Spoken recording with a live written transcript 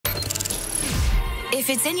If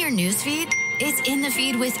it's in your newsfeed, it's in the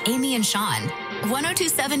feed with Aimee and Shawn.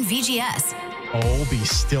 1027 VGS. Oh, be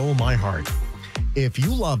still my heart. If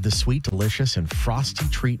you love the sweet, delicious, and frosty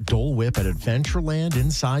treat Dole Whip at Adventureland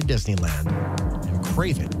inside Disneyland and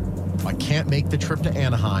crave it, but can't make the trip to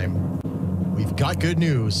Anaheim, we've got good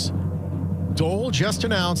news. Dole just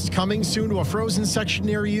announced, coming soon to a frozen section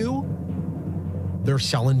near you, they're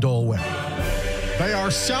selling Dole Whip. They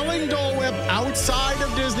are selling Dole Whip outside of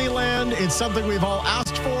Disneyland. It's something we've all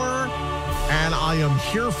asked for, and I am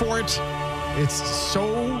here for it. It's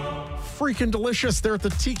so freaking delicious. They're at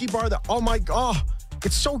the Tiki Bar.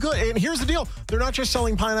 It's so good. And here's the deal. They're not just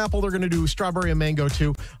selling pineapple. They're going to do strawberry and mango,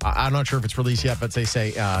 too. I'm not sure if it's released yet, but they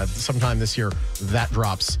say sometime this year that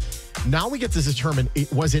drops. Now we get to determine,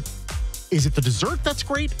 is it the dessert that's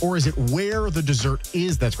great, or is it where the dessert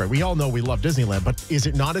is that's great? We all know we love Disneyland, but is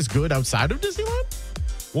it not as good outside of Disneyland?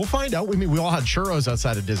 We'll find out. We all had churros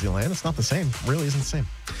outside of Disneyland. It's not the same. It really isn't the same.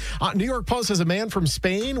 New York Post says a man from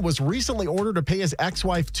Spain was recently ordered to pay his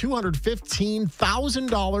ex-wife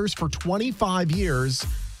 $215,000 for 25 years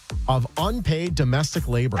of unpaid domestic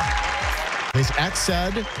labor. His ex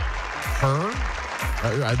said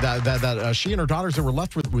that she and her daughters were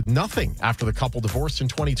left with nothing after the couple divorced in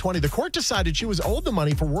 2020. The court decided she was owed the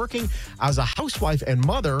money for working as a housewife and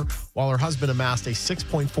mother while her husband amassed a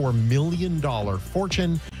 $6.4 million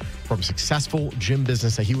fortune from successful gym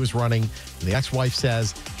business that he was running. And the ex-wife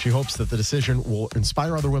says she hopes that the decision will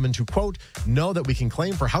inspire other women to, quote, know that we can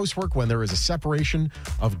claim for housework when there is a separation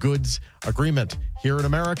of goods agreement. Here in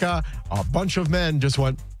America, a bunch of men just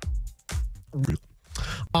went,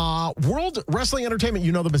 World Wrestling Entertainment,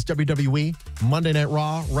 you know them as WWE, Monday Night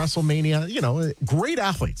Raw, WrestleMania, great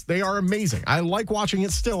athletes. They are amazing. I like watching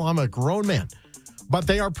it still. I'm a grown man. But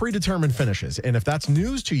they are predetermined finishes. And if that's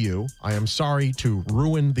news to you, I am sorry to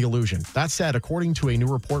ruin the illusion. That said, according to a new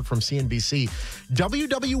report from CNBC,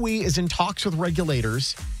 WWE is in talks with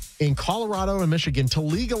regulators in Colorado and Michigan to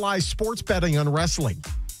legalize sports betting on wrestling.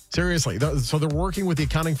 Seriously. So they're working with the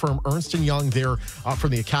accounting firm Ernst & Young. They're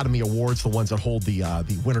from the Academy Awards, the ones that hold the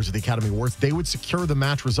winners of the Academy Awards. They would secure the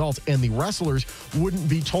match results, and the wrestlers wouldn't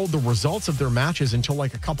be told the results of their matches until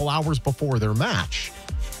like a couple hours before their match,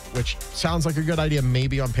 which sounds like a good idea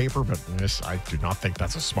maybe on paper, but I do not think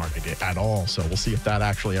that's a smart idea at all. So we'll see if that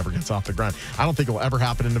actually ever gets off the ground. I don't think it will ever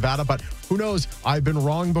happen in Nevada, but who knows? I've been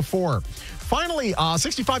wrong before. Finally,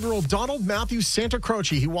 65-year-old Donald Matthew Santa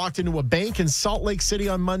Croce, he walked into a bank in Salt Lake City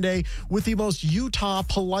on Monday with the most Utah,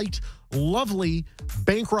 polite, lovely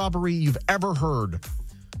bank robbery you've ever heard.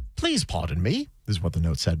 Please pardon me. This is what the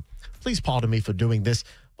note said. Please pardon me for doing this,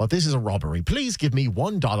 but this is a robbery. Please give me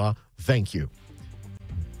 $1. Thank you.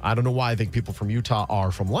 I don't know why I think people from Utah are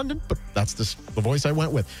from London, but that's the voice I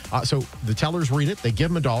went with. So the tellers read it, they give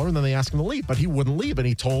him $1, and then they ask him to leave. But he wouldn't leave, and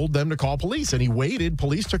he told them to call police, and he waited.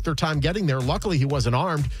 Police took their time getting there. Luckily, he wasn't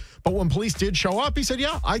armed. But when police did show up, he said,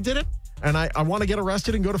 yeah, I did it, and I want to get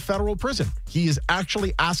arrested and go to federal prison. He is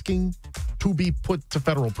actually asking to be put to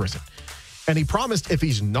federal prison. And he promised if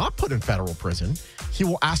he's not put in federal prison, he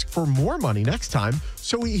will ask for more money next time.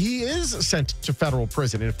 So he is sent to federal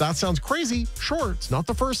prison. And if that sounds crazy, sure, it's not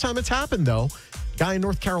the first time it's happened, though. Guy in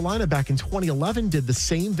North Carolina back in 2011 did the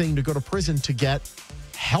same thing to go to prison to get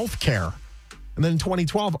health care. And then in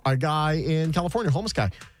 2012, a guy in California, a homeless guy,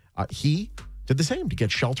 he did the same to get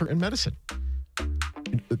shelter and medicine.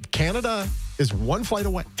 Canada is one flight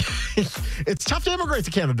away. It's tough to immigrate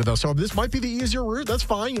to Canada, though, so this might be the easier route. That's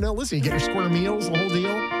fine. Listen, you get your square meals, the whole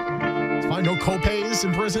deal. It's fine. No co-pays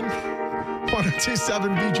in prison.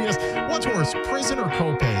 1027 VGS. What's worse, prison or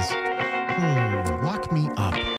co-pays?